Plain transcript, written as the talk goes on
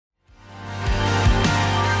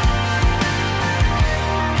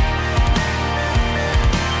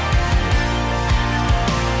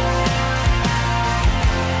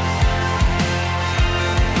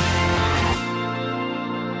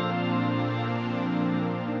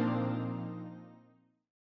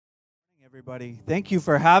Everybody, thank you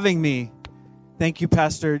for having me. Thank you,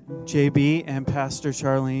 Pastor JB and Pastor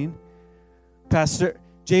Charlene. Pastor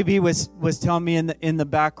JB was telling me in the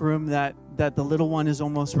back room that the little one is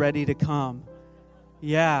almost ready to come.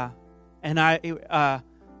 Yeah, and I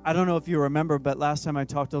don't know if you remember, but last time I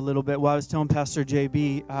talked a little bit. Well, I was telling Pastor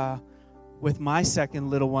JB with my second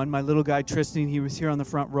little one, my little guy Tristan. He was here on the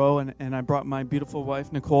front row, and I brought my beautiful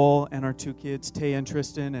wife Nicole and our two kids Tay and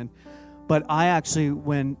Tristan. But I actually,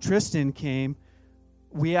 when Tristan came,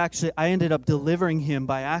 I ended up delivering him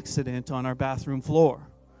by accident on our bathroom floor.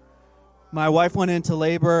 My wife went into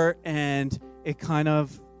labor, and it kind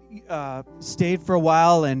of stayed for a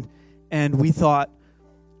while, and we thought,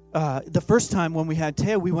 the first time when we had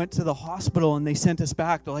Tay, we went to the hospital, and they sent us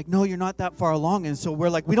back. They're like, no, you're not that far along. And so we're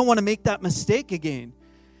like, we don't want to make that mistake again.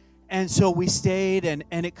 And so we stayed, and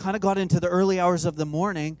it kind of got into the early hours of the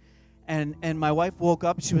morning. And my wife woke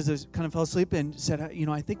up, she was kind of fell asleep and said,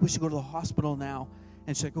 I think we should go to the hospital now.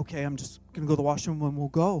 And she's like, okay, I'm just going to go to the washroom and we'll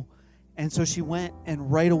go. And so she went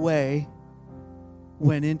and right away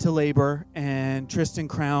went into labor, and Tristan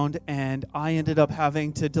crowned, and I ended up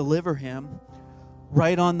having to deliver him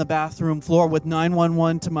right on the bathroom floor with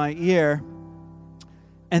 911 to my ear.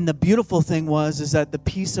 And the beautiful thing is that the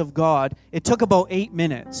peace of God, it took about 8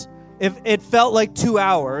 minutes. It felt like 2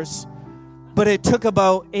 hours, but it took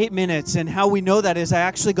about 8 minutes, and how we know that is I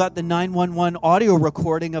actually got the 911 audio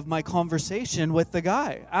recording of my conversation with the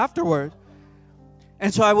guy afterward.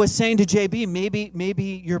 And so I was saying to JB,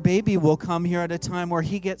 maybe your baby will come here at a time where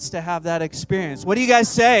he gets to have that experience. What do you guys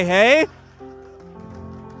say, hey?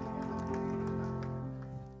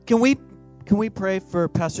 Can we pray for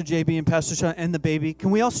Pastor JB and Pastor Sean and the baby?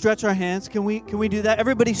 Can we all stretch our hands? Can we do that?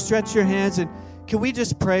 Everybody stretch your hands, and can we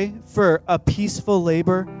just pray for a peaceful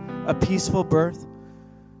labor? A peaceful birth.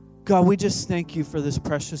 God, we just thank you for this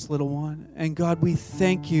precious little one. And God, we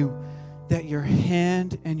thank you that your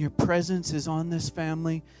hand and your presence is on this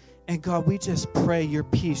family. And God, we just pray your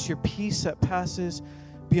peace that passes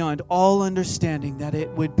beyond all understanding, that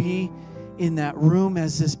it would be in that room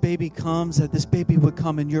as this baby comes, that this baby would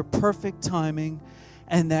come in your perfect timing,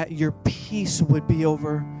 and that your peace would be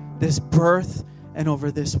over this birth and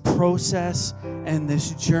over this process and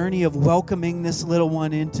this journey of welcoming this little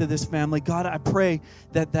one into this family. God, I pray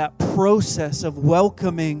that process of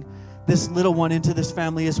welcoming this little one into this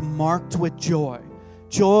family is marked with joy.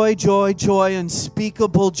 Joy, joy, joy,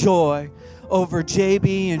 unspeakable joy over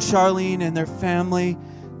JB and Charlene and their family.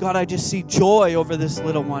 God, I just see joy over this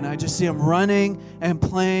little one. I just see them running and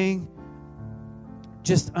playing.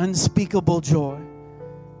 Just unspeakable joy.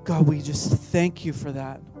 God, we just thank you for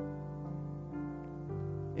that.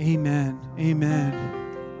 Amen. Amen.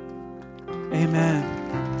 Amen.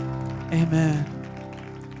 Amen.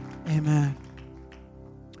 Amen.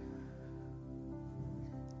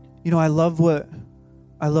 I love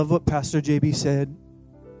what Pastor JB said.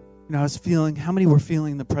 I was feeling, how many were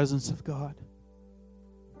feeling the presence of God?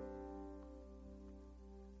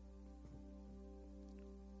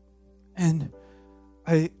 And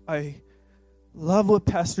I love what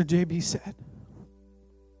Pastor JB said.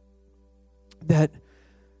 That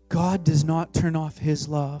God does not turn off his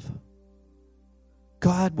love.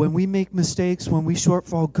 God, when we make mistakes, when we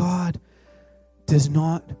shortfall, God does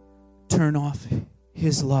not turn off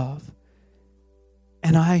his love.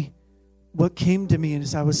 And what came to me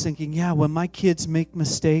is I was thinking, when my kids make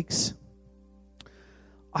mistakes,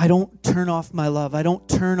 I don't turn off my love. I don't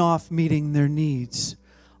turn off meeting their needs.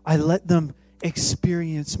 I let them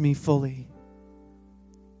experience me fully.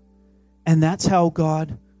 And that's how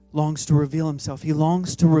God longs to reveal himself. He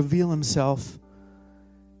longs to reveal himself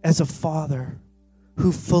as a father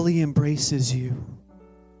who fully embraces you.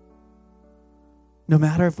 No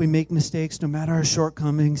matter if we make mistakes, no matter our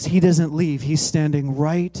shortcomings, he doesn't leave. He's standing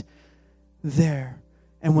right there.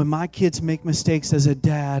 And when my kids make mistakes as a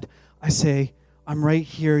dad, I say, I'm right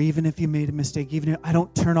here, even if you made a mistake. Even if I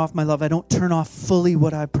don't turn off my love. I don't turn off fully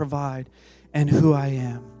what I provide and who I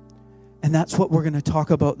am. And that's what we're going to talk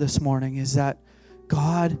about this morning, is that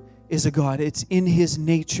God is a God. It's in his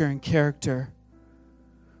nature and character.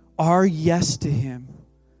 Our yes to him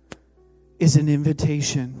is an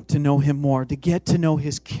invitation to know him more, to get to know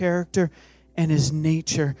his character and his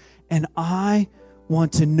nature. And I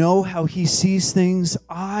want to know how he sees things.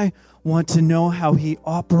 I want to know how he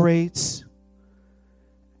operates,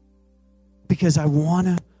 because I want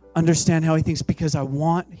to understand how he thinks, because I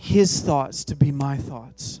want his thoughts to be my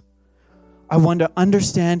thoughts. I want to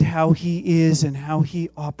understand how he is and how he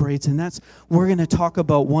operates. And we're going to talk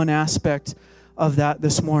about one aspect of that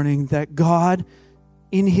this morning, that God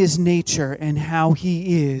in his nature and how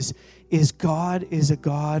he is God is a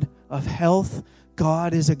God of health.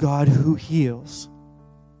 God is a God who heals.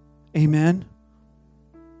 Amen?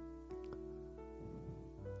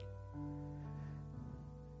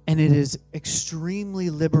 And it is extremely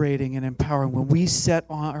liberating and empowering when we set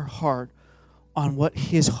our heart on what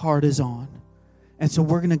his heart is on. And so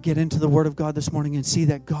we're going to get into the Word of God this morning and see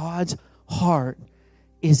that God's heart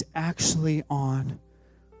is actually on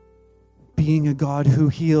being a God who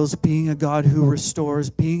heals, being a God who restores,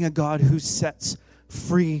 being a God who sets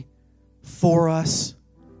free for us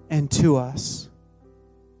and to us.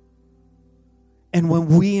 And when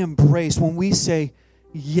we embrace, when we say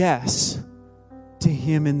yes to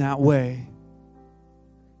him in that way,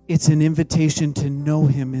 it's an invitation to know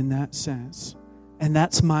him in that sense. And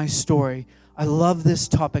that's my story. I love this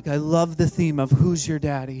topic. I love the theme of who's your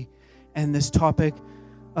daddy and this topic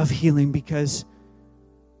of healing because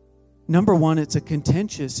number one, it's a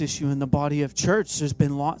contentious issue in the body of church. There's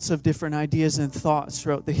been lots of different ideas and thoughts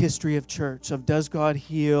throughout the history of church of does God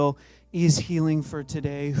heal? Is healing for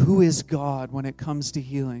today? Who is God when it comes to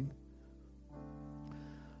healing?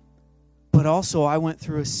 But also, I went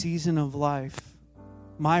through a season of life.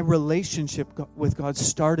 My relationship with God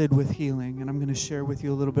started with healing, and I'm going to share with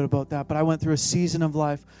you a little bit about that. But I went through a season of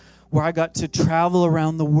life where I got to travel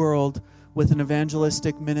around the world with an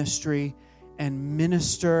evangelistic ministry and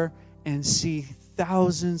minister and see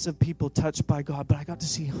thousands of people touched by God. But I got to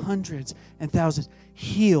see hundreds and thousands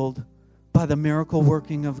healed by the miracle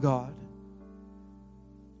working of God.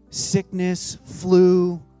 Sickness,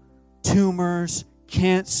 flu, tumors,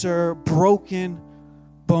 cancer, broken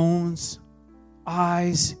bones,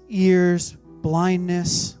 eyes, ears,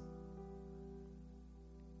 blindness.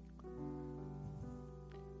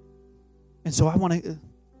 And so I want to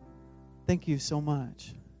thank you so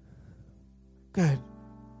much. Good.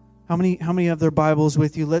 How many have their Bibles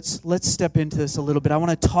with you? Let's step into this a little bit. I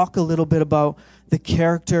want to talk a little bit about the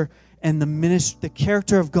character and the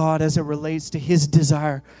character of God as it relates to his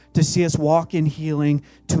desire to see us walk in healing,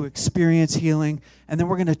 to experience healing. And then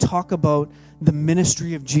we're going to talk about the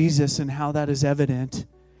ministry of Jesus and how that is evident.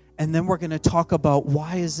 And then we're going to talk about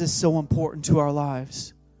why is this so important to our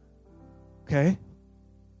lives. Okay?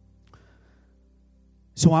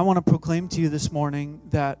 So I want to proclaim to you this morning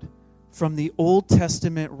that from the Old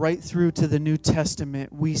Testament right through to the New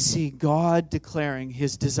Testament, we see God declaring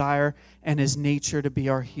his desire and his nature to be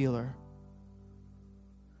our healer.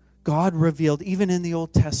 God revealed, even in the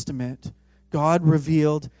Old Testament, God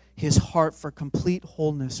revealed his heart for complete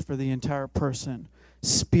wholeness for the entire person,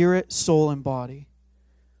 spirit, soul, and body.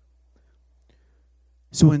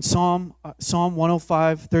 So in Psalm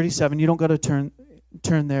 105:37, you don't got to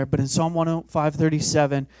turn there, but in Psalm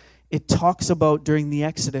 105:37, it talks about during the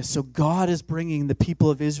Exodus. So God is bringing the people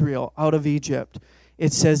of Israel out of Egypt.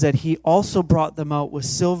 It says that he also brought them out with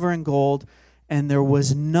silver and gold, and there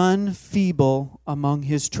was none feeble among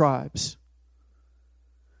his tribes.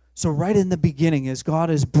 So right in the beginning, as God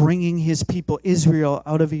is bringing his people, Israel,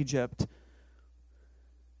 out of Egypt,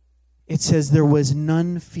 it says there was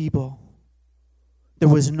none feeble. There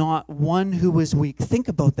was not one who was weak. Think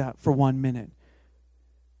about that for 1 minute.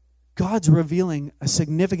 God's revealing a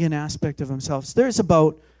significant aspect of himself. So there's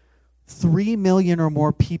about 3 million or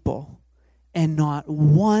more people, and not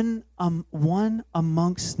one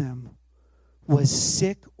amongst them was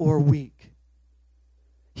sick or weak.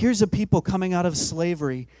 Here's a people coming out of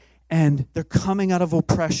slavery, and they're coming out of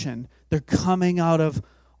oppression. They're coming out of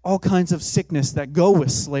all kinds of sickness that go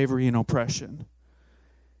with slavery and oppression.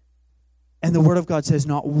 And the Word of God says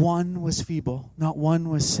not one was feeble, not one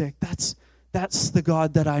was sick. That's the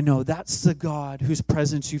God that I know. That's the God whose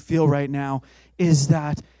presence you feel right now, is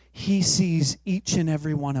that he sees each and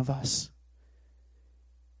every one of us.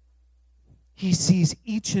 He sees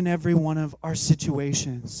each and every one of our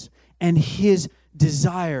situations. And his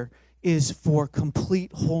desire is for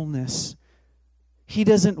complete wholeness. He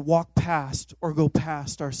doesn't walk past or go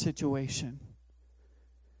past our situation.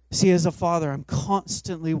 See, as a father, I'm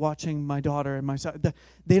constantly watching my daughter and my son.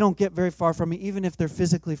 They don't get very far from me, even if they're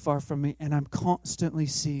physically far from me. And I'm constantly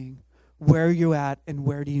seeing, where are you at and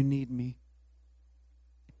where do you need me?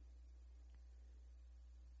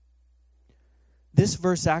 This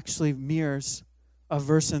verse actually mirrors a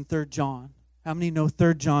verse in 3 John. How many know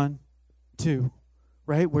 3 John 2,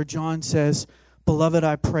 right? Where John says, "Beloved,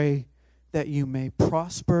 I pray that you may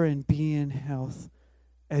prosper and be in health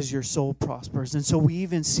as your soul prospers." And so we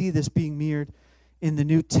even see this being mirrored in the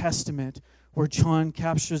New Testament, where John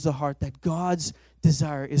captures the heart that God's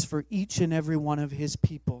desire is for each and every one of his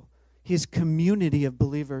people, his community of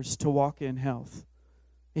believers, to walk in health.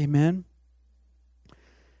 Amen?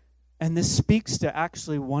 And this speaks to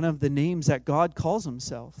actually one of the names that God calls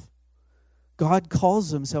himself. God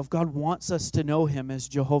calls himself, God wants us to know him as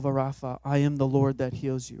Jehovah Rapha. I am the Lord that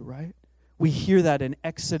heals you, right? We hear that in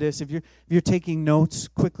Exodus. If you're taking notes,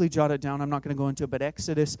 quickly jot it down. I'm not going to go into it, but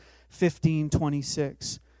Exodus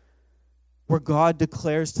 15:26, where God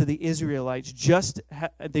declares to the Israelites,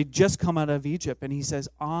 they just come out of Egypt, and he says,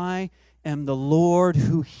 I am the Lord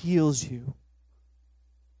who heals you.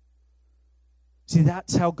 See,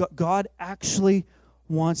 that's how God actually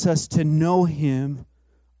wants us to know him.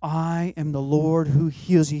 I am the Lord who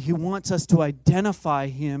heals you. He wants us to identify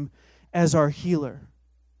him as our healer.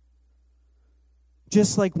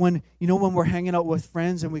 Just like when we're hanging out with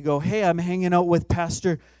friends and we go, hey, I'm hanging out with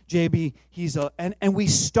Pastor JB. And we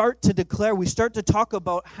start to declare, we start to talk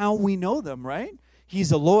about how we know them, right?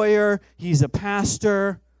 He's a lawyer, he's a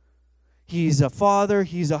pastor, he's a father,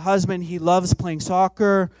 he's a husband, he loves playing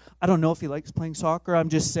soccer. I don't know if he likes playing soccer, I'm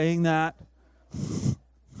just saying that.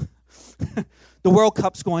 The World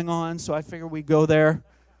Cup's going on, so I figure we go there.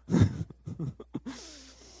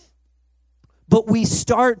 But we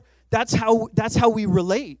start, that's how we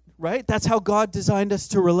relate, right? That's how God designed us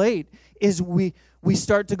to relate, is we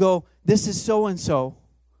start to go, this is so-and-so.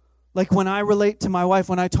 Like when I relate to my wife,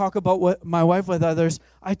 when I talk about my wife with others,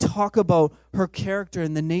 I talk about her character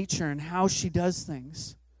and the nature and how she does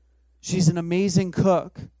things. She's an amazing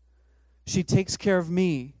cook. She takes care of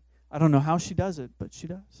me. I don't know how she does it, but she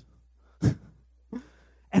does.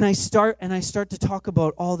 And I start to talk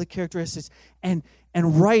about all the characteristics. And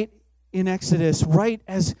right in Exodus, right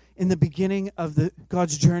as in the beginning of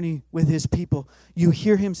God's journey with his people, you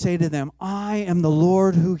hear him say to them, I am the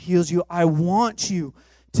Lord who heals you. I want you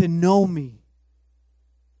to know me.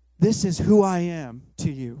 This is who I am to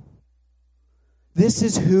you. This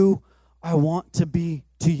is who I want to be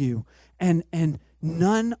to you. And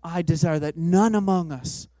I desire that none among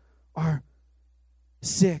us are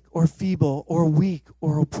sick or feeble or weak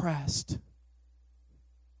or oppressed.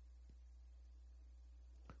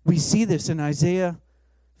 We see this in Isaiah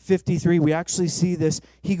 53. We actually see this.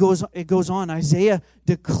 It goes on. Isaiah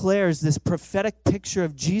declares this prophetic picture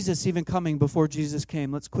of Jesus even coming before Jesus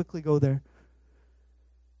came. Let's quickly go there.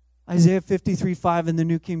 Isaiah 53:5 in the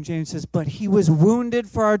New King James says, but he was wounded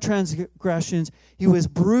for our transgressions. He was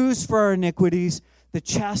bruised for our iniquities. The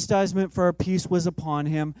chastisement for our peace was upon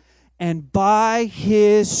him. And by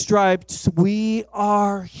his stripes we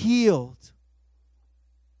are healed.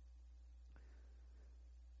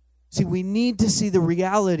 See, we need to see the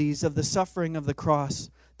realities of the suffering of the cross,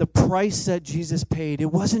 the price that Jesus paid.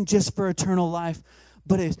 It wasn't just for eternal life,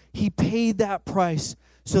 but he paid that price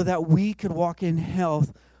so that we could walk in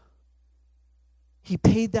health. He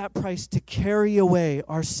paid that price to carry away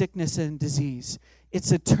our sickness and disease.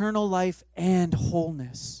 It's eternal life and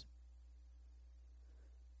wholeness.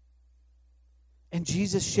 And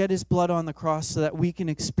Jesus shed his blood on the cross so that we can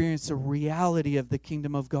experience the reality of the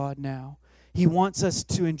kingdom of God now. He wants us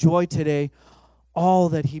to enjoy today all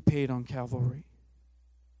that he paid on Calvary.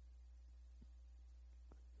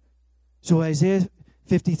 So Isaiah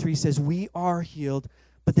 53 says, we are healed.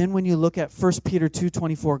 But then when you look at 1 Peter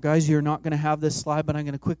 2:24, guys, you're not going to have this slide, but I'm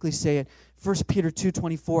going to quickly say it. 1 Peter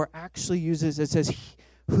 2:24 actually uses, it says,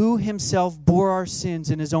 who himself bore our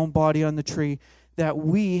sins in his own body on the tree, that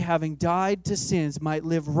we, having died to sins, might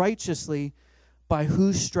live righteously, by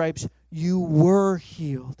whose stripes you were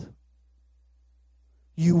healed.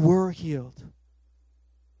 You were healed.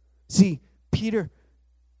 See, Peter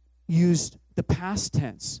used the past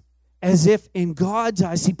tense as if in God's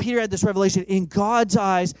eyes. See, Peter had this revelation. In God's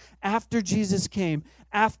eyes, after Jesus came,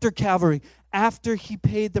 after Calvary, after he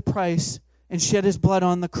paid the price and shed his blood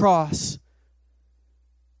on the cross,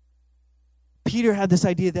 Peter had this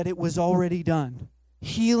idea that it was already done.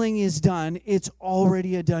 Healing is done. It's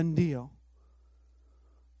already a done deal.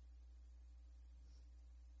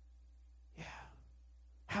 Yeah.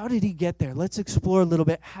 How did he get there? Let's explore a little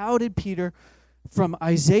bit. How did Peter, from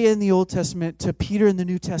Isaiah in the Old Testament to Peter in the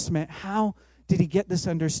New Testament, how did he get this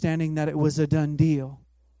understanding that it was a done deal?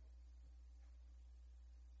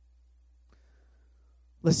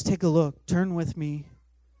 Let's take a look. Turn with me.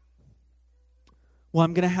 Well,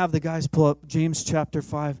 I'm going to have the guys pull up James chapter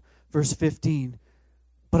 5, verse 15.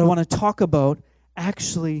 But I want to talk about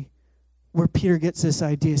actually where Peter gets this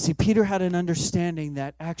idea. See, Peter had an understanding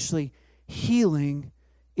that actually healing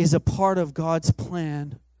is a part of God's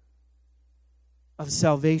plan of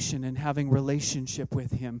salvation and having relationship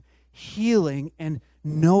with him. Healing and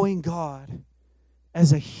knowing God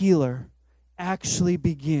as a healer actually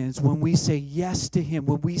begins when we say yes to him,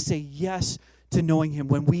 when we say yes to knowing him,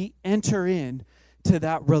 when we enter in to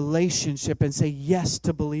that relationship and say yes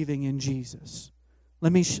to believing in Jesus.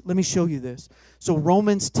 Let me show you this. So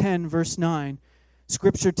Romans 10 verse 9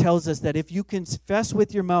 Scripture tells us that if you confess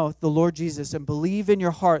with your mouth the Lord Jesus and believe in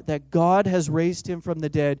your heart that God has raised him from the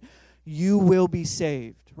dead, you will be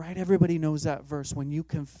saved, right? Everybody knows that verse. When you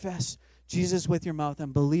confess Jesus with your mouth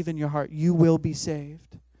and believe in your heart, you will be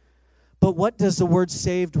saved. But what does the word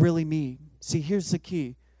saved really mean? See, here's the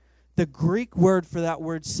key. The Greek word for that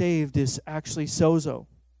word saved is actually sozo.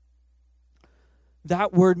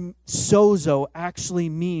 That word sozo actually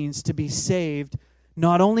means to be saved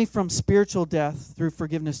not only from spiritual death through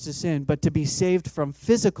forgiveness to sin, but to be saved from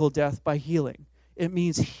physical death by healing. It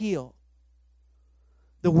means heal.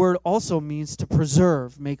 The word also means to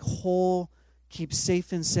preserve, make whole, keep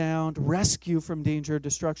safe and sound, rescue from danger or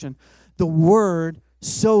destruction. The word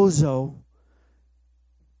sozo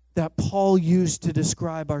that Paul used to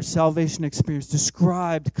describe our salvation experience,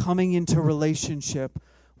 described coming into relationship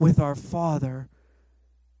with our Father,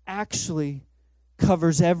 actually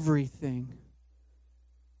covers everything.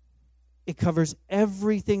 It covers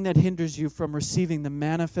everything that hinders you from receiving the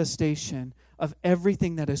manifestation of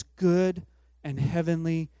everything that is good and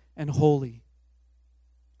heavenly and holy.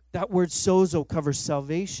 That word sozo covers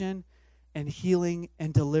salvation and healing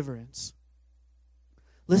and deliverance.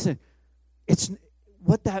 Listen, it's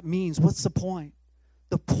what that means. What's the point?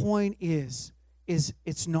 The point is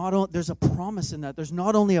it's not there's a promise in that. There's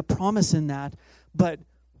not only a promise in that, but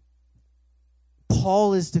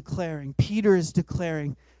Paul is declaring, Peter is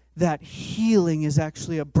declaring that healing is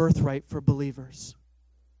actually a birthright for believers.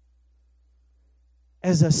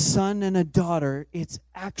 As a son and a daughter, it's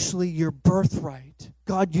actually your birthright.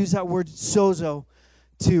 God used that word sozo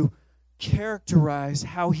to characterize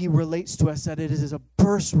how he relates to us, that it is a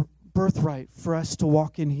birthright for us to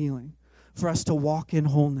walk in healing, for us to walk in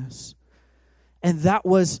wholeness. And that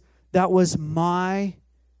was my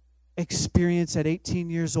experience at 18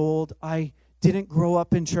 years old. I didn't grow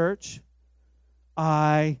up in church.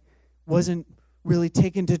 I wasn't really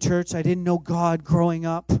taken to church. I didn't know God growing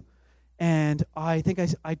up. And I think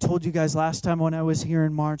I told you guys last time when I was here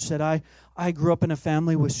in March that I grew up in a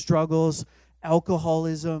family with struggles.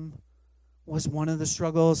 Alcoholism was one of the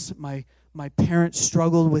struggles. My parents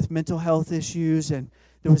struggled with mental health issues, and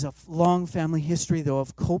there was a long family history, though,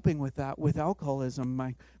 of coping with that, with alcoholism.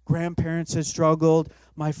 My grandparents had struggled.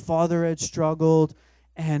 My father had struggled.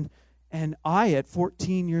 And I, at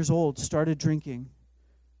 14 years old, started drinking.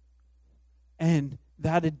 And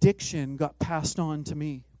that addiction got passed on to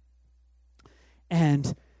me.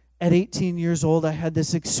 And at 18 years old, I had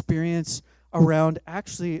this experience I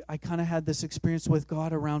kind of had this experience with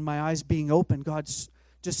God around my eyes being open. God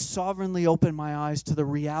just sovereignly opened my eyes to the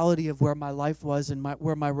reality of where my life was and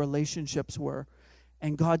where my relationships were.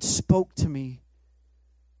 And God spoke to me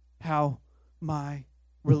how my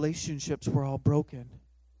relationships were all broken.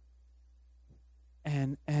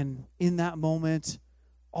 And in that moment,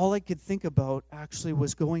 all I could think about actually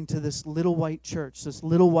was going to this little white church, this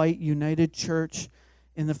little white United Church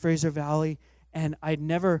in the Fraser Valley. And I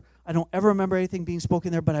don't ever remember anything being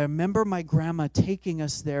spoken there, but I remember my grandma taking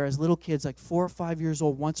us there as little kids, like 4 or 5 years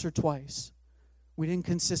old, once or twice. We didn't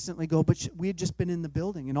consistently go, but we had just been in the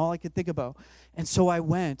building, and all I could think about. And so I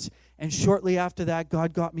went, and shortly after that,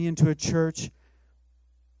 God got me into a church.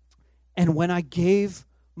 And when I gave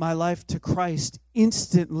my life to Christ,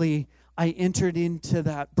 instantly I entered into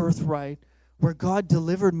that birthright where God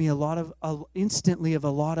delivered me instantly of a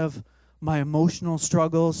lot of my emotional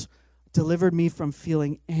struggles, delivered me from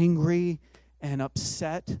feeling angry and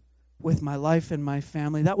upset with my life and my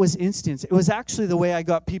family. That was instant. It was actually the way I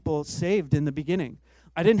got people saved in the beginning.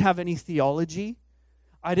 I didn't have any theology.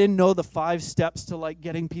 I didn't know the 5 steps to like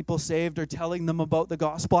getting people saved or telling them about the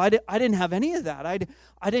gospel. I didn't have any of that. I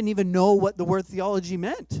didn't even know what the word theology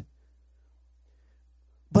meant.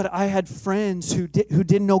 But I had friends who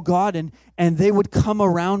didn't know God, and they would come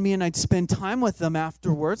around me, and I'd spend time with them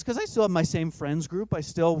afterwards because I still have my same friends group. I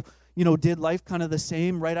still, did life kind of the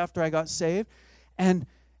same right after I got saved. And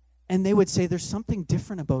they would say, there's something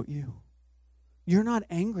different about you. You're not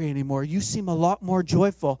angry anymore. You seem a lot more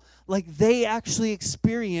joyful. Like they actually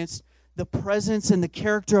experienced the presence and the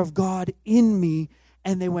character of God in me,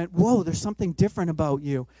 and they went, whoa, there's something different about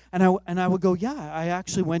you. And I would go, yeah, I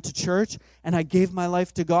actually went to church, and I gave my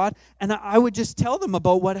life to God, and I would just tell them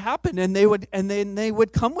about what happened, and then they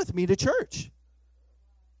would come with me to church.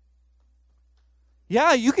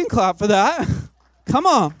 Yeah, you can clap for that. Come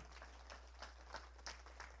on.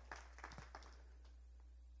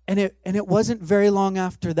 And it wasn't very long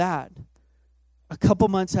after that. A couple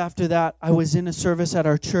months after that, I was in a service at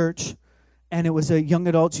our church, and it was a young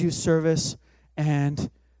adults youth service, and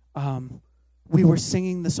we were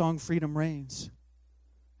singing the song Freedom Reigns.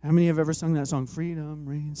 How many have ever sung that song, Freedom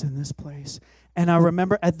Reigns in this place? And I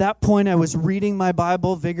remember at that point I was reading my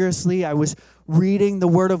Bible vigorously. I was reading the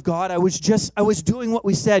Word of God. I was doing what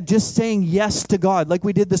we said, just saying yes to God, like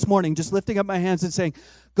we did this morning, just lifting up my hands and saying,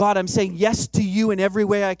 God, I'm saying yes to you in every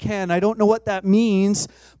way I can. I don't know what that means,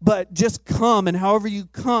 but just come, and however you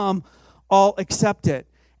come, I'll accept it.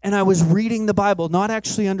 And I was reading the Bible, not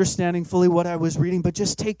actually understanding fully what I was reading, but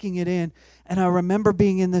just taking it in. And I remember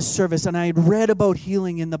being in this service, and I had read about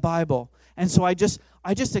healing in the Bible. And so I just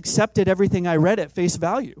accepted everything I read at face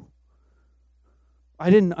value. I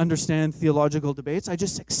didn't understand theological debates. I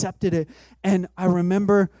just accepted it. And I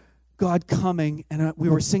remember God coming, and we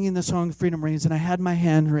were singing the song Freedom Reigns, and I had my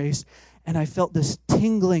hand raised, and I felt this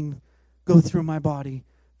tingling go through my body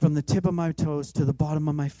from the tip of my toes to the bottom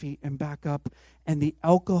of my feet and back up, and the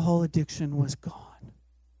alcohol addiction was gone.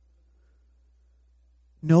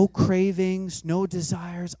 No cravings, no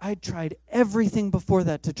desires. I'd tried everything before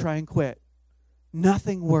that to try and quit.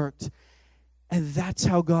 Nothing worked. And that's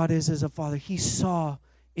how God is as a father. He saw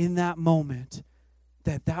in that moment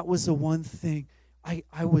that was the one thing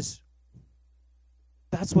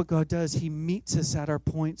that's what God does. He meets us at our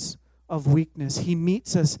points of weakness. He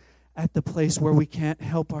meets us at the place where we can't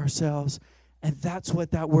help ourselves. And that's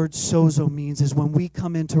what that word sozo means, is when we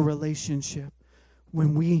come into relationship,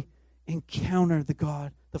 when we encounter the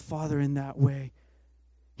God, the Father in that way,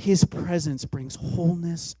 His presence brings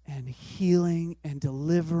wholeness and healing and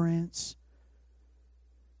deliverance.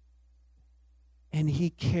 And He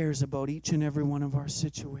cares about each and every one of our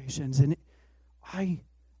situations. And I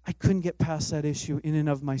couldn't get past that issue in and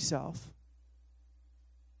of myself.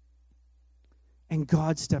 And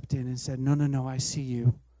God stepped in and said, no, I see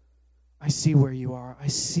you. I see where you are. I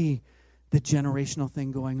see the generational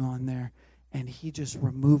thing going on there. And He just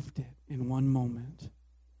removed it in one moment.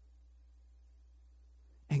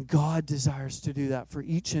 And God desires to do that for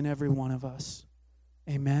each and every one of us.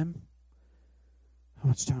 Amen? How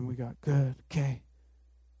much time we got? Good. Okay.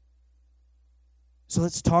 So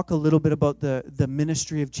let's talk a little bit about the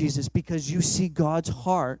ministry of Jesus, because you see God's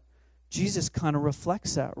heart. Jesus kind of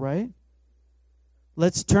reflects that, right?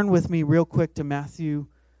 Let's turn with me real quick to Matthew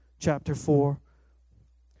chapter 4.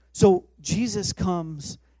 So Jesus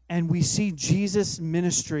comes, and we see Jesus'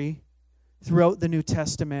 ministry throughout the New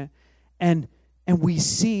Testament, and we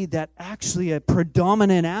see that actually a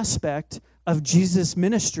predominant aspect of Jesus'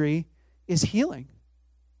 ministry is healing.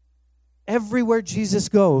 Everywhere Jesus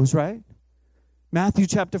goes, right? Matthew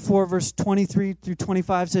chapter 4, verse 23 through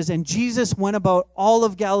 25 says, "And Jesus went about all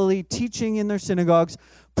of Galilee, teaching in their synagogues,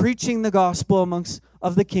 preaching the gospel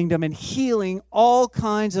of the kingdom, and healing all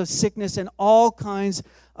kinds of sickness and all kinds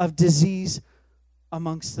of disease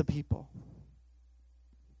amongst the people."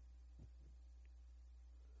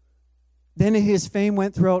 Then his fame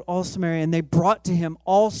went throughout all Samaria, and they brought to him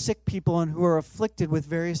all sick people and who were afflicted with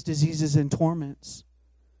various diseases and torments.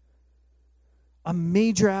 A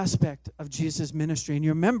major aspect of Jesus' ministry. And you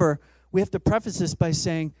remember, we have to preface this by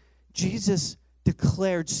saying Jesus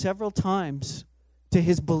declared several times to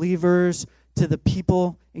his believers, to the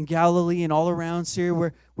people in Galilee and all around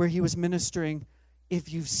Syria where he was ministering,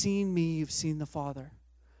 "If you've seen me, you've seen the Father."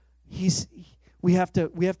 We have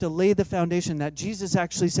to lay the foundation that Jesus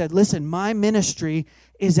actually said, listen, my ministry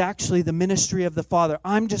is actually the ministry of the Father.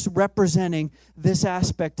 I'm just representing this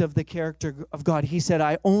aspect of the character of God. He said,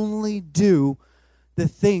 I only do the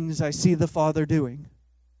things I see the Father doing.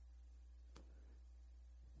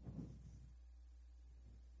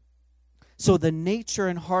 So the nature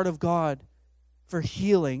and heart of God for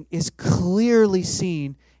healing is clearly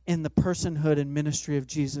seen in the personhood and ministry of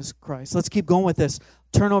Jesus Christ. Let's keep going with this.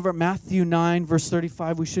 Turn over Matthew 9, verse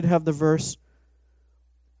 35. We should have the verse.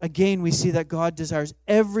 Again, we see that God desires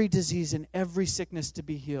every disease and every sickness to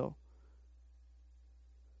be healed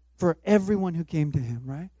for everyone who came to him,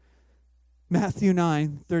 right? Matthew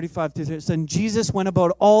 9, 35 through 36. And Jesus went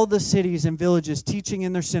about all the cities and villages, teaching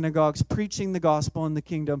in their synagogues, preaching the gospel in the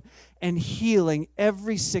kingdom, and healing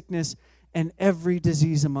every sickness and every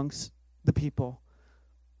disease amongst the people.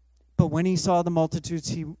 But when he saw the multitudes,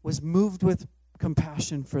 he was moved with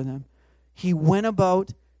compassion for them. He went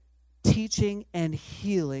about teaching and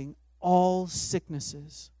healing all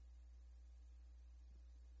sicknesses.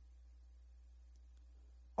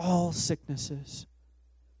 All sicknesses.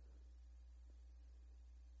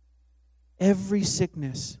 Every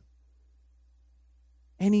sickness,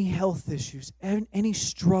 any health issues, any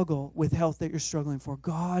struggle with health that you're struggling for,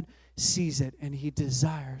 God sees it and he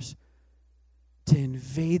desires to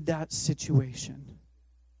invade that situation.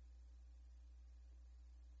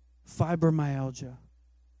 Fibromyalgia,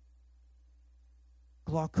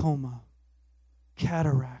 glaucoma,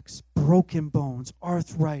 cataracts, broken bones,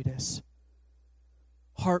 arthritis,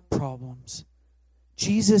 heart problems,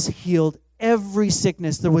 Jesus healed every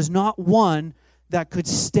sickness. There was not one that could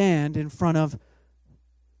stand in front of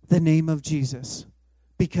the name of Jesus,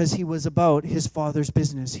 because he was about his Father's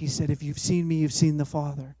business. He said, if you've seen me, you've seen the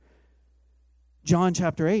Father. John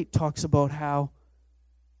chapter 8 talks about how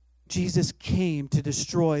Jesus came to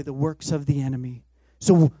destroy the works of the enemy.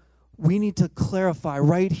 So we need to clarify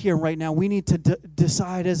right here, right now. We need to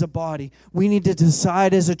decide as a body. We need to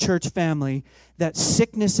decide as a church family that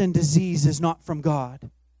sickness and disease is not from God.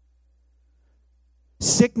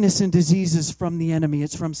 Sickness and disease is from the enemy.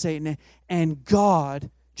 It's from Satan. And God,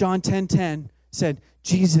 John 10:10 said,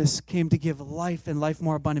 Jesus came to give life and life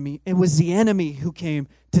more abundantly. It was the enemy who came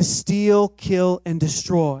to steal, kill, and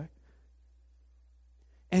destroy.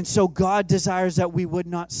 And so God desires that we would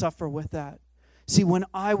not suffer with that. See, when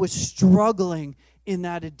I was struggling in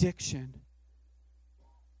that addiction,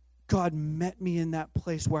 God met me in that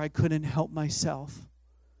place where I couldn't help myself.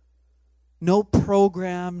 No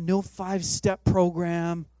program, no 5-step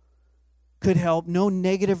program could help. No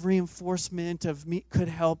negative reinforcement of me could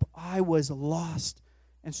help. I was lost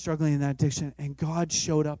and struggling in that addiction. And God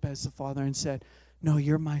showed up as the Father and said, no,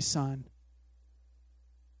 you're my son.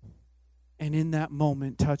 And in that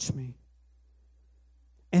moment, touched me.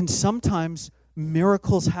 And sometimes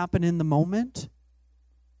miracles happen in the moment.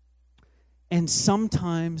 And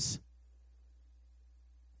sometimes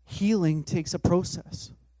healing takes a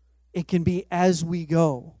process. It can be as we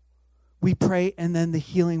go. We pray and then the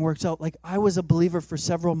healing works out. Like, I was a believer for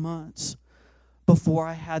several months before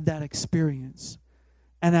I had that experience.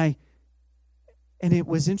 And it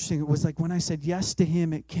was interesting. It was like when I said yes to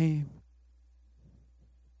him, it came.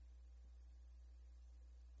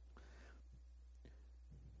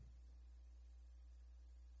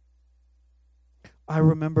 I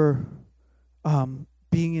remember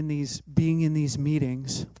being in these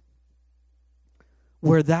meetings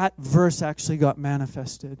where that verse actually got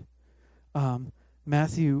manifested.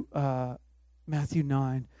 Matthew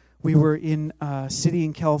 9. We were in a city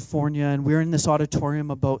in California, and we were in this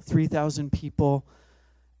auditorium, about 3,000 people.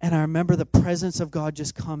 And I remember the presence of God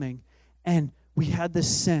just coming. And we had this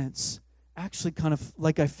sense, actually kind of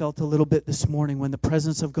like I felt a little bit this morning when the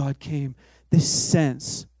presence of God came, this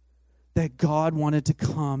sense that God wanted to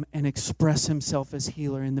come and express himself as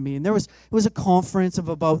healer in the meeting. It was a conference of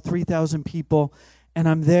about 3,000 people, and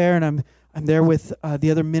I'm there, and I'm there with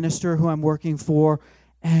the other minister who I'm working for,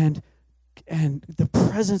 and the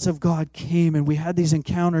presence of God came, and we had these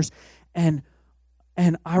encounters, and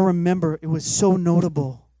I remember it was so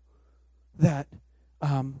notable that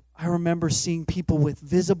I remember seeing people with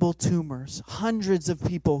visible tumors. Hundreds of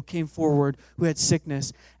people came forward who had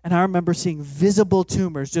sickness, and I remember seeing visible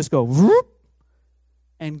tumors just go whoop,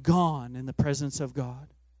 and gone in the presence of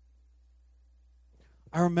God.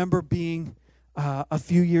 I remember being a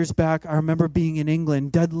few years back, I remember being in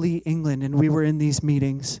England, Dudley, England, and we were in these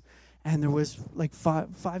meetings, and there was like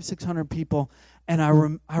 600 people, and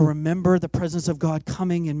I remember the presence of God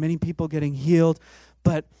coming and many people getting healed,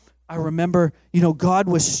 but I remember, God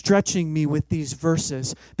was stretching me with these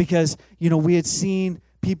verses because, we had seen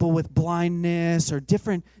people with blindness or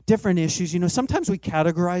different issues. Sometimes we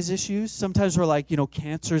categorize issues. Sometimes we're like,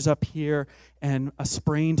 cancer's up here and a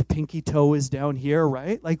sprained pinky toe is down here,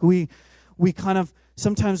 right? Like we kind of,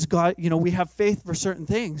 sometimes God, we have faith for certain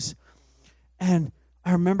things. And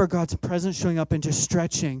I remember God's presence showing up and just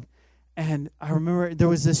stretching. And I remember there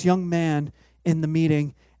was this young man in the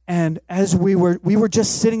meeting, and as we were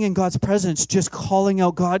just sitting in God's presence, just calling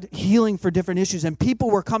out God, healing for different issues. And people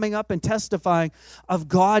were coming up and testifying of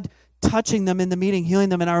God touching them in the meeting, healing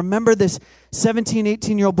them. And I remember this 17,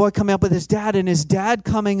 18-year-old boy coming up with his dad, and his dad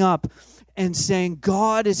coming up and saying,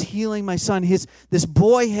 God is healing my son. This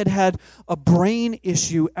boy had a brain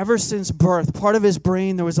issue ever since birth. Part of his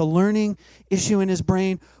brain, there was a learning issue in his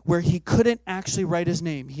brain where he couldn't actually write his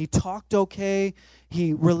name. He talked okay,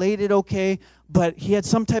 he related okay, but he had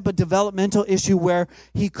some type of developmental issue where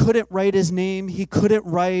he couldn't write his name, he couldn't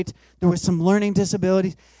write, there was some learning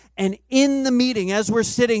disabilities. And in the meeting, as we're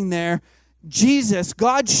sitting there,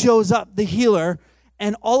 God shows up, the healer,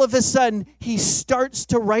 and all of a sudden, he starts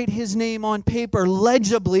to write his name on paper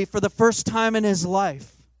legibly for the first time in his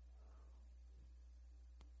life.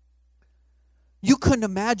 You couldn't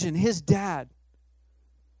imagine his dad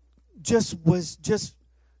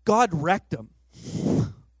God wrecked him.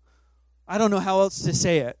 I don't know how else to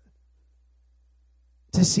say it.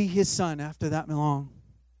 To see his son after that long.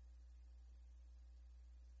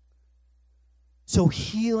 So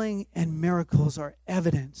healing and miracles are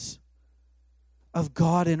evidence of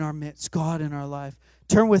God in our midst, God in our life.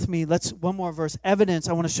 Turn with me, one more verse. Evidence,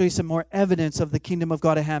 I want to show you some more evidence of the kingdom of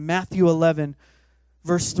God at hand. Matthew 11,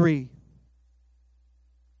 verse 3.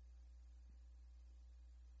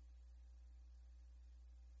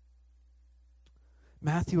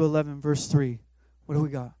 Matthew 11, verse 3. What do we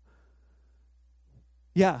got?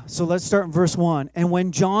 Yeah, so let's start in verse 1. And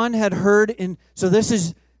when John had heard so this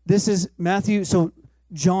is Matthew, so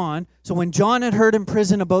John. So when John had heard in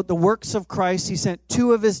prison about the works of Christ, he sent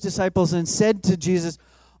 2 of his disciples and said to Jesus,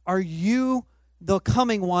 "Are you the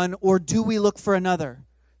coming one, or do we look for another?"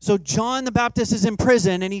 So John the Baptist is in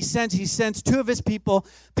prison, and he sends 2 of his people.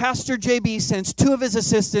 Pastor JB sends 2 of his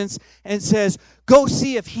assistants and says, "Go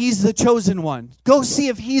see if he's the chosen one. Go see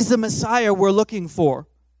if he's the Messiah we're looking for."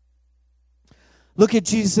 Look at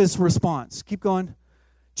Jesus' response. Keep going.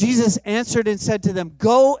 Jesus answered and said to them,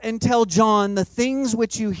 "Go and tell John the things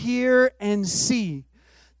which you hear and see.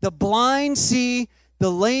 The blind see, the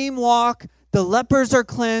lame walk, the lepers are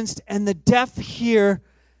cleansed, and the deaf hear.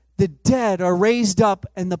 The dead are raised up,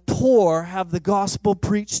 and the poor have the gospel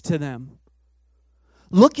preached to them."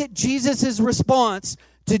 Look at Jesus' response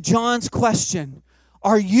to John's question.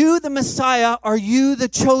 Are you the Messiah? Are you the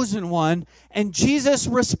chosen one? And Jesus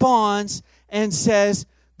responds and says,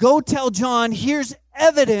 "Go tell John, here's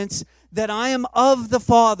evidence that I am of the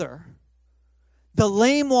Father. The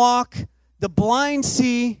lame walk, the blind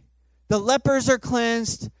see, the lepers are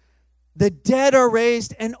cleansed, the dead are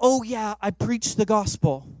raised, and oh yeah, I preach the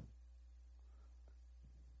gospel."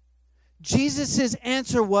 Jesus'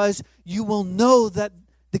 answer was, you will know that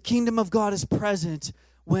the kingdom of God is present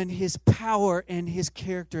when his power and his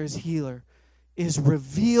character as healer is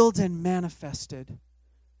revealed and manifested.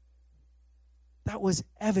 That was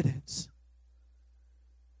evidence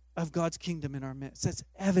of God's kingdom in our midst. That's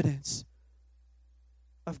evidence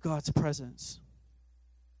of God's presence.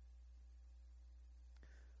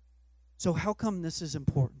 So how come this is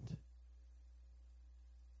important?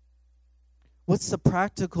 What's the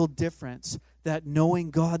practical difference that knowing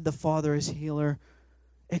God the Father as healer,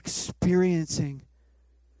 experiencing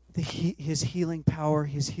his healing power,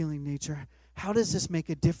 his healing nature, how does this make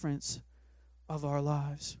a difference of our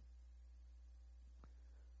lives?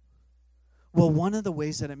 Well, one of the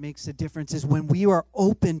ways that it makes a difference is when we are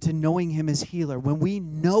open to knowing him as healer, when we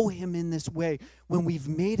know him in this way, when we've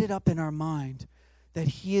made it up in our mind that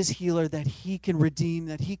he is healer, that he can redeem,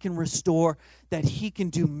 that he can restore, that he can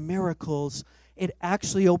do miracles, it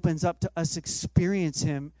actually opens up to us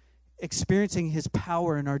experiencing his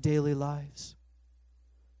power in our daily lives.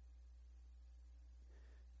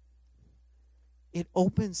 It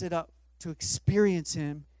opens it up to experience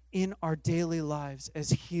him in our daily lives as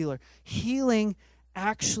healer. Healing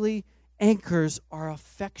actually anchors our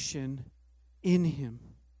affection in him.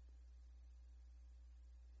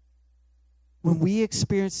 When we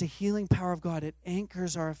experience the healing power of God, it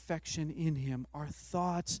anchors our affection in him, our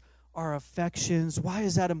thoughts, our affections. Why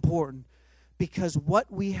is that important? Because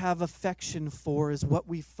what we have affection for is what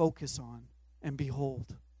we focus on and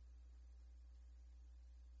behold.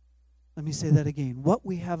 Let me say that again. What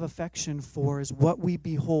we have affection for is what we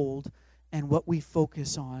behold and what we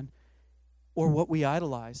focus on, or what we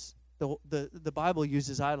idolize. The Bible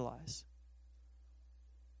uses idolize.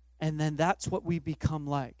 And then that's what we become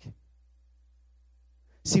like.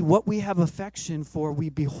 See, what we have affection for, we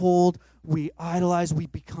behold, we idolize,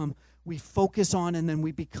 we focus on, and then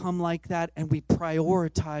we become like that, and we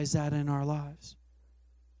prioritize that in our lives.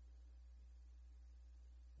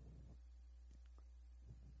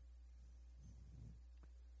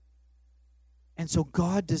 And so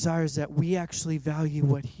God desires that we actually value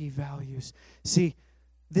what he values. See,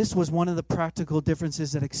 this was one of the practical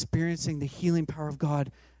differences that experiencing the healing power of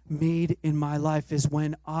God made in my life, is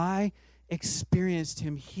when I experienced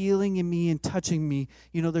him healing in me and touching me.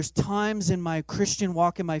 You know, there's times in my Christian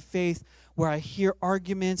walk, in my faith, where I hear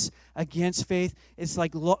arguments against faith. It's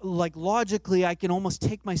like logically I can almost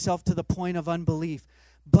take myself to the point of unbelief.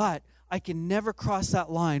 But I can never cross that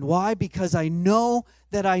line. Why? Because I know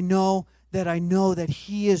that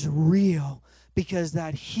he is real. Because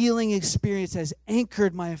that healing experience has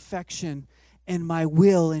anchored my affection and my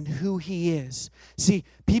will in who he is. See,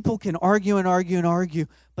 people can argue and argue and argue,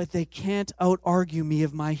 but they can't out-argue me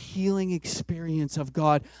of my healing experience of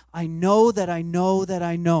God. I know that I know that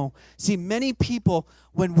I know. See, many people,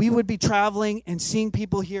 when we would be traveling and seeing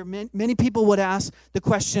people here, many people would ask the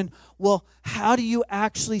question, well, how do you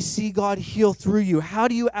actually see God heal through you? How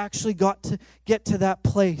do you actually get to that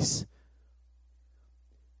place?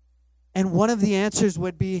 And one of the answers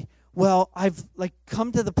would be, well, I've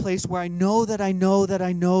come to the place where I know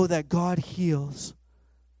that God heals.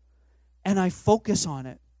 And I focus on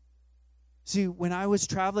it. See, when I was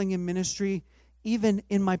traveling in ministry, even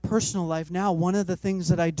in my personal life now, one of the things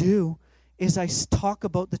that I do is I talk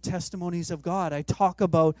about the testimonies of God. I talk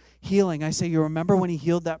about healing. I say, you remember when he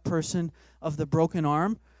healed that person of the broken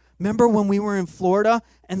arm? Remember when we were in Florida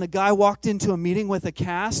and the guy walked into a meeting with a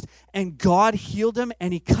cast and God healed him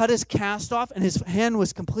and he cut his cast off and his hand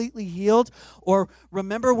was completely healed? Or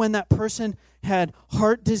remember when that person had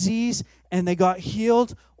heart disease and they got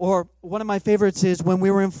healed? Or one of my favorites is when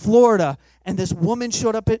we were in Florida and this woman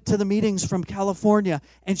showed up to the meetings from California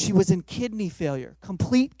and she was in kidney failure,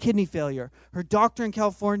 complete kidney failure. Her doctor in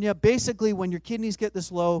California, basically when your kidneys get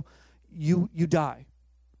this low, you die.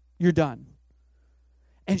 You're done.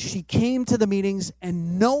 And she came to the meetings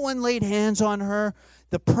and no one laid hands on her.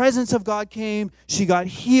 The presence of God came. She got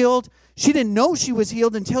healed. She didn't know she was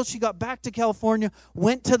healed until she got back to California,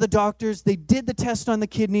 went to the doctors. They did the test on the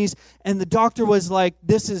kidneys, and the doctor was like,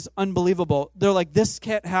 this is unbelievable. They're like, this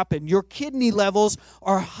can't happen. Your kidney levels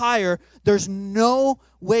are higher. There's no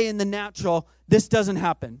way in the natural this doesn't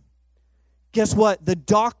happen. Guess what? The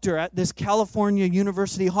doctor at this California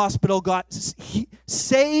University hospital got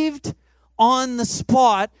saved on the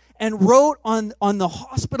spot and wrote on the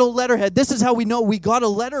hospital letterhead. This is how we know. We got a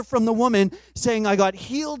letter from the woman saying, I got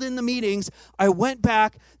healed in the meetings. I went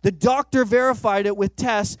back. The doctor verified it with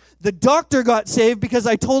tests. The doctor got saved because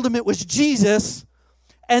I told him it was Jesus.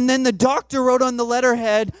 And then the doctor wrote on the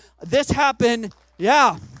letterhead, this happened.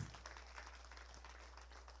 Yeah.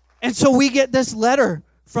 And so we get this letter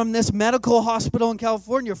from this medical hospital in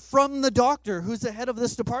California from the doctor who's the head of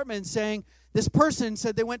this department saying, this person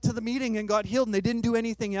said they went to the meeting and got healed and they didn't do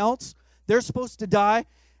anything else. They're supposed to die,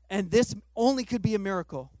 and this only could be a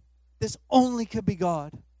miracle. This only could be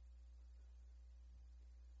God.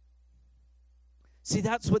 See,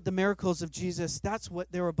 that's what the miracles of Jesus, that's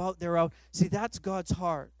what they're about. See, that's God's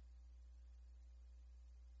heart.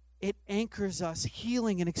 It anchors us,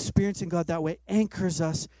 healing and experiencing God that way, anchors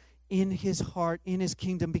us in his heart, in his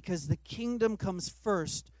kingdom, because the kingdom comes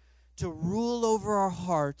first to rule over our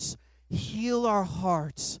hearts, heal our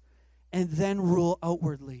hearts, and then rule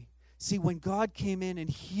outwardly. See, when God came in and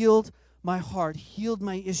healed my heart, healed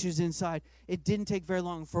my issues inside, it didn't take very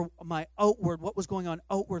long for my outward, what was going on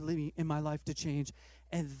outwardly in my life to change.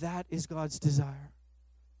 And that is God's desire.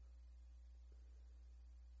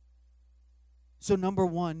 So number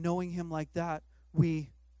one, knowing him like that,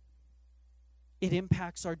 it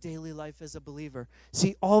impacts our daily life as a believer.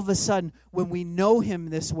 See, all of a sudden, when we know him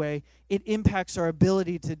this way, it impacts our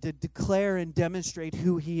ability to declare and demonstrate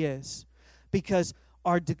who he is. Because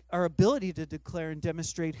our ability to declare and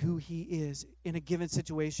demonstrate who he is in a given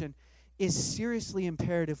situation is seriously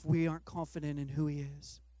impaired if we aren't confident in who he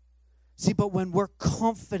is. See, but when we're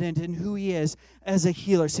confident in who he is as a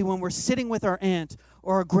healer, see, when we're sitting with our aunt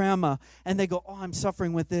or our grandma and they go, oh, I'm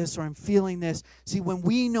suffering with this or I'm feeling this. See, when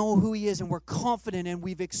we know who he is and we're confident and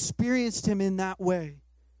we've experienced him in that way,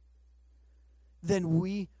 then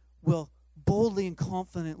we will boldly and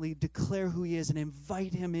confidently declare who he is and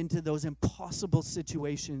invite him into those impossible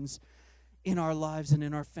situations in our lives and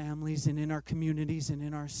in our families and in our communities and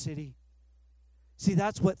in our city. See,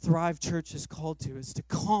 that's what Thrive Church is called to, is to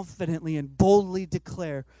confidently and boldly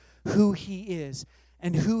declare who he is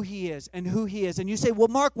and who he is and who he is. And you say, well,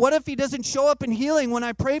 Mark, what if he doesn't show up in healing when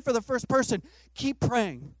I pray for the first person? Keep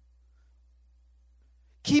praying.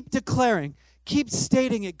 Keep declaring. Keep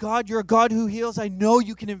stating it. God, you're a God who heals. I know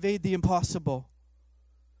you can invade the impossible.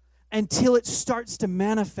 Until it starts to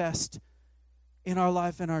manifest in our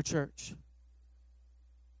life and our church.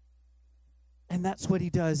 And that's what he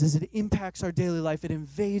does, is it impacts our daily life. It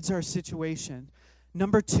invades our situation.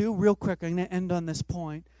 Number two, real quick, I'm going to end on this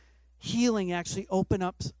point. Healing actually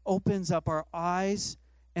opens up our eyes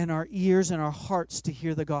and our ears and our hearts to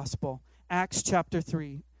hear the gospel. Acts chapter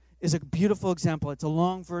 3 is a beautiful example. It's a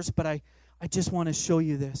long verse, but I just want to show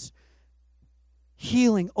you this.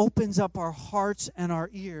 Healing opens up our hearts and our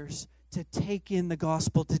ears to take in the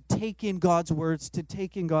gospel, to take in God's words, to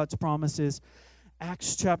take in God's promises.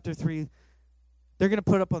 Acts chapter 3. They're going to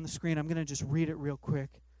put up on the screen. I'm going to just read it real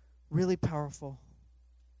quick. Really powerful.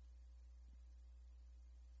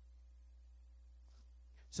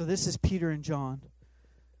 So this is Peter and John.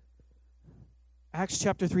 Acts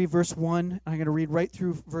chapter 3, verse 1. I'm going to read right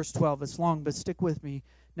through verse 12. It's long, but stick with me.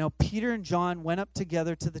 Now Peter and John went up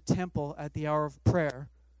together to the temple at the hour of prayer,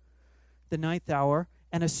 the 9th hour,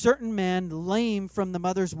 and a certain man lame from the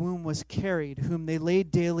mother's womb was carried, whom they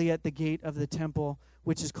laid daily at the gate of the temple,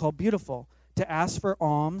 which is called Beautiful, to ask for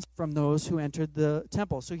alms from those who entered the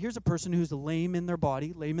temple. So here's a person who's lame in their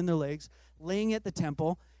body, lame in their legs, laying at the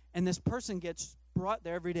temple, and this person gets brought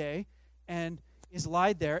there every day and is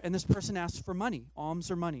lied there, and this person asks for money,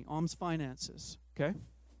 alms finances, okay?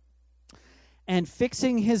 And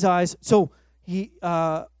fixing his eyes, so he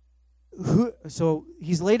So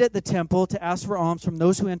he's laid at the temple to ask for alms from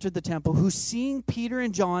those who entered the temple, who, seeing Peter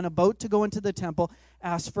and John about to go into the temple,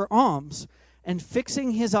 asked for alms. And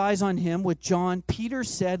fixing his eyes on him with John, Peter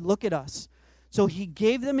said, "Look at us." So he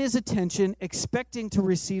gave them his attention, expecting to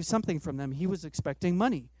receive something from them. He was expecting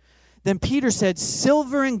money. Then Peter said,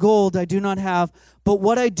 "Silver and gold I do not have, but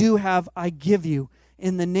what I do have I give you.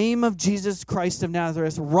 In the name of Jesus Christ of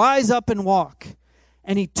Nazareth, rise up and walk."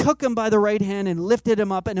 And he took him by the right hand and lifted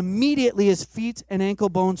him up, and immediately his feet and ankle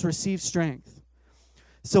bones received strength.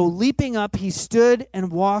 So leaping up, he stood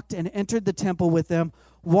and walked and entered the temple with them,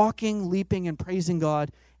 walking, leaping, and praising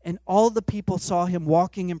God. And all the people saw him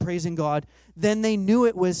walking and praising God. Then they knew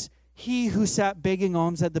it was he who sat begging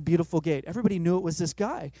alms at the Beautiful Gate. Everybody knew it was this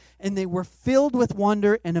guy. And they were filled with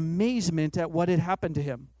wonder and amazement at what had happened to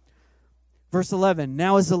him. Verse 11,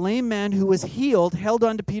 now as the lame man who was healed held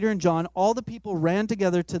on to Peter and John, all the people ran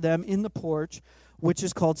together to them in the porch, which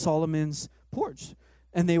is called Solomon's porch.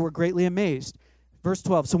 And they were greatly amazed. Verse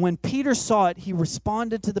 12, so when Peter saw it, he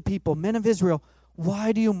responded to the people, "Men of Israel,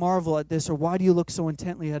 why do you marvel at this, or why do you look so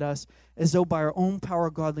intently at us, as though by our own power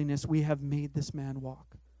of godliness we have made this man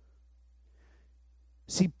walk?"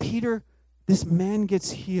 See, Peter, this man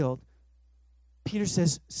gets healed. Peter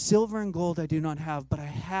says, "Silver and gold I do not have, but I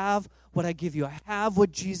have what I give you. I have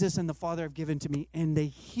what Jesus and the Father have given to me." And they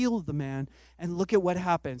heal the man. And look at what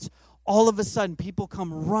happens. All of a sudden, people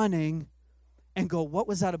come running and go, "What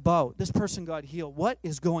was that about? This person got healed. What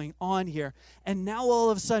is going on here?" And now all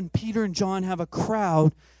of a sudden, Peter and John have a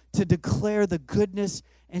crowd to declare the goodness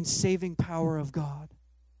and saving power of God.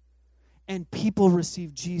 And people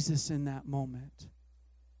receive Jesus in that moment.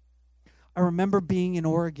 I remember being in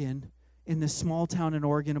Oregon, in this small town in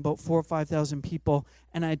Oregon, about 4,000 or 5,000 people,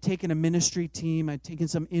 and I had taken a ministry team. I'd taken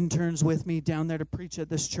some interns with me down there to preach at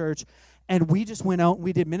this church, and we just went out and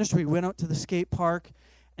we did ministry. We went out to the skate park,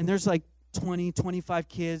 and there's like 20, 25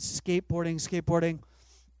 kids skateboarding,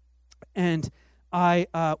 and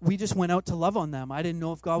we just went out to love on them. I didn't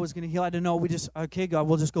know if God was going to heal. I didn't know. Okay, God,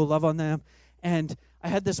 we'll just go love on them. And I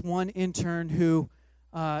had this one intern who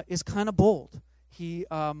is kind of bold.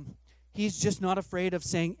 He's just not afraid of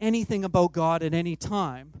saying anything about God at any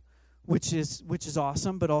time, which is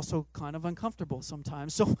awesome, but also kind of uncomfortable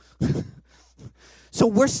sometimes. So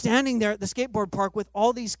we're standing there at the skateboard park with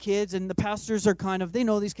all these kids, and the pastors are they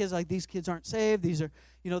know these kids, like, these kids aren't saved. These are,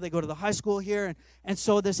 they go to the high school here. And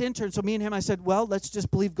so this intern, so me and him, I said, well, let's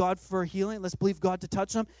just believe God for healing. Let's believe God to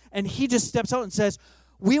touch them. And he just steps out and says,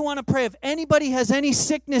 "We want to pray. If anybody has any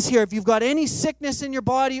sickness here, if you've got any sickness in your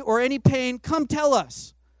body or any pain, come tell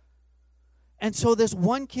us." And so this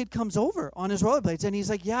one kid comes over on his rollerblades, and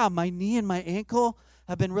he's like, "Yeah, my knee and my ankle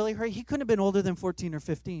have been really hurt." He couldn't have been older than 14 or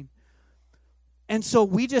 15. And so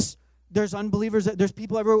there's unbelievers, there's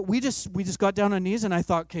people everywhere. We just got down on our knees, and I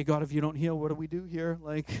thought, okay, God, if you don't heal, what do we do here?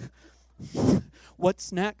 Like,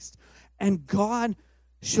 what's next? And God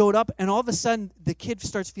showed up, and all of a sudden, the kid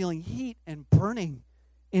starts feeling heat and burning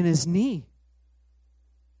in his knee.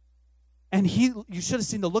 And you should have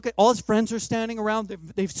seen the look. All his friends are standing around.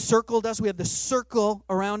 They've circled us. We have the circle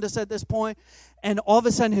around us at this point. And all of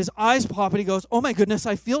a sudden, his eyes pop, and he goes, "Oh, my goodness,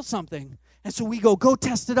 I feel something." And so we go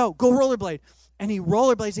test it out. Go rollerblade. And he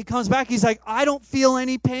rollerblades. He comes back. He's like, "I don't feel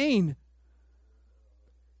any pain."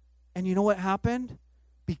 And you know what happened?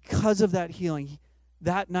 Because of that healing,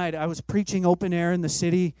 that night I was preaching open air in the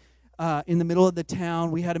city, in the middle of the town.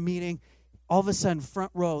 We had a meeting. All of a sudden,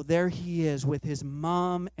 front row, there he is with his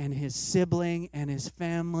mom and his sibling and his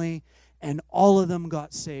family, and all of them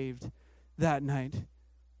got saved that night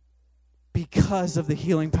because of the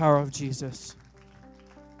healing power of Jesus.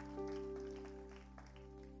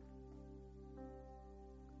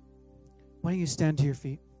 Why don't you stand to your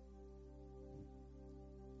feet?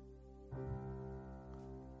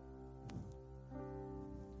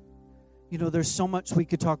 There's so much we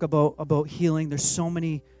could talk about healing. There's so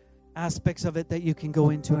many aspects of it that you can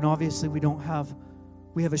go into, and obviously we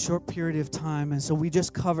have a short period of time, and so we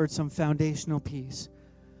just covered some foundational piece.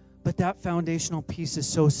 But that foundational piece is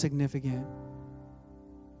so significant.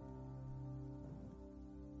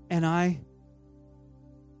 And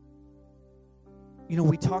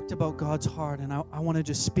we talked about God's heart, and I want to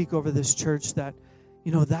just speak over this church that,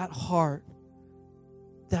 that heart,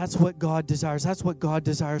 that's what God desires. That's what God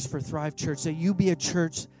desires for Thrive Church, that you be a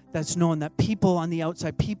church that's known, that people on the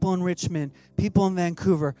outside, people in Richmond, people in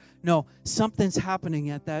Vancouver, know something's happening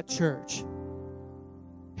at that church.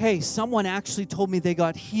 Hey, someone actually told me they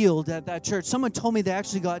got healed at that church. Someone told me they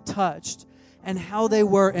actually got touched, and how they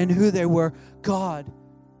were and who they were. God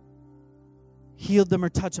healed them or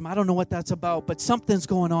touched them. I don't know what that's about, but something's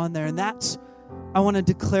going on there, and I want to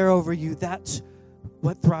declare over you, that's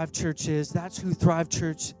what Thrive Church is. That's who Thrive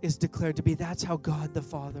Church is declared to be. That's how God the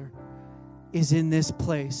Father is in this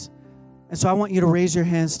place. And so I want you to raise your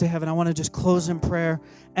hands to heaven. I want to just close in prayer.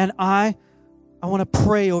 And I want to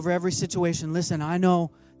pray over every situation. Listen, I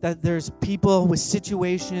know that there's people with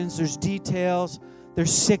situations, there's details,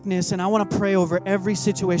 there's sickness, and I want to pray over every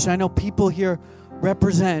situation. I know people here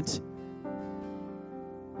represent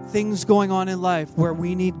things going on in life where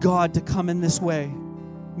we need God to come in this way.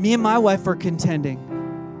 Me and my wife are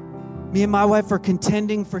contending. Me and my wife are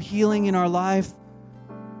contending for healing in our life,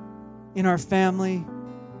 in our family.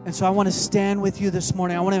 And so I want to stand with you this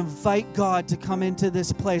morning. I want to invite God to come into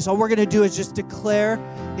this place. All we're going to do is just declare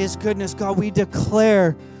His goodness. God, we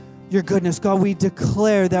declare your goodness. God, we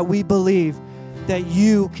declare that we believe that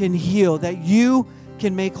you can heal, that you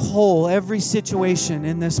can make whole every situation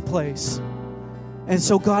in this place. And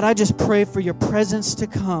so, God, I just pray for your presence to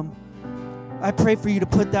come. I pray for you to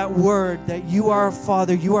put that word that you are a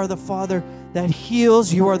Father. You are the Father that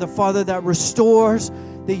heals. You are the Father that restores.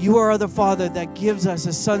 That you are the Father that gives us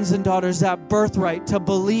as sons and daughters that birthright to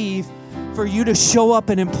believe, for you to show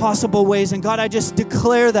up in impossible ways. And God, I just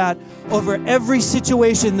declare that over every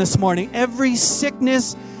situation this morning, every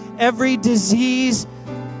sickness, every disease.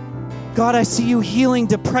 God, I see you healing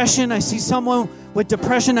depression. I see someone with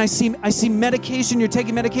depression. I see medication. You're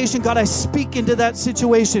taking medication. God, I speak into that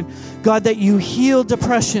situation. God, that you heal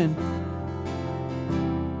depression.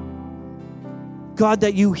 God,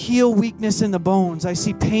 that you heal weakness in the bones. I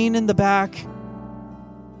see pain in the back.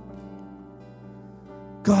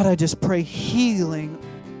 God, I just pray healing.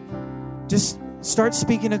 Just start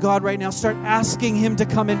speaking to God right now. Start asking Him to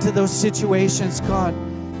come into those situations, God,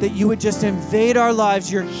 that you would just invade our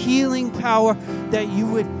lives, your healing power, that you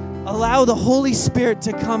would allow the Holy Spirit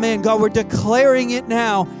to come in. God, we're declaring it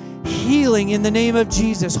now, healing in the name of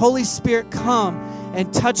Jesus. Holy Spirit, come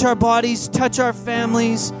and touch our bodies, touch our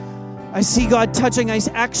families. I see God touching. I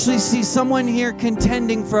actually see someone here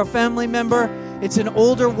contending for a family member. It's an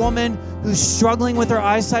older woman who's struggling with her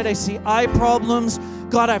eyesight. I see eye problems.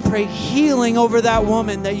 God, I pray healing over that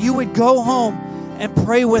woman, that you would go home and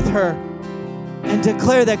pray with her and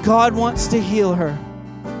declare that God wants to heal her.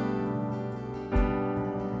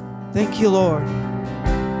 Thank you, Lord.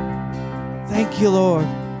 Thank you, Lord.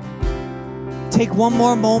 Take one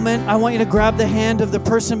more moment. I want you to grab the hand of the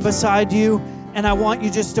person beside you, and I want you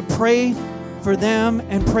just to pray for them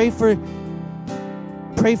and pray for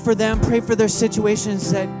them, pray for their situations,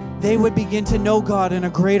 that they would begin to know God in a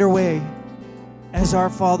greater way as our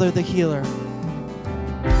Father, the healer.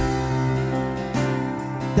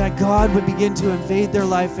 That God would begin to invade their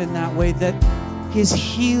life in that way, that His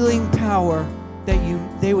healing power,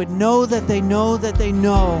 that they would know that they know that they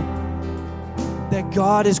know that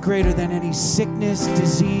God is greater than any sickness,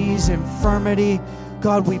 disease, infirmity.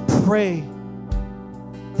 God, we pray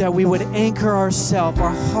that we would anchor ourselves,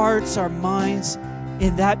 our hearts, our minds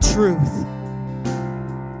in that truth.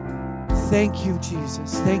 Thank you,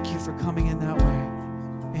 Jesus. Thank you for coming in that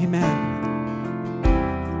way. Amen.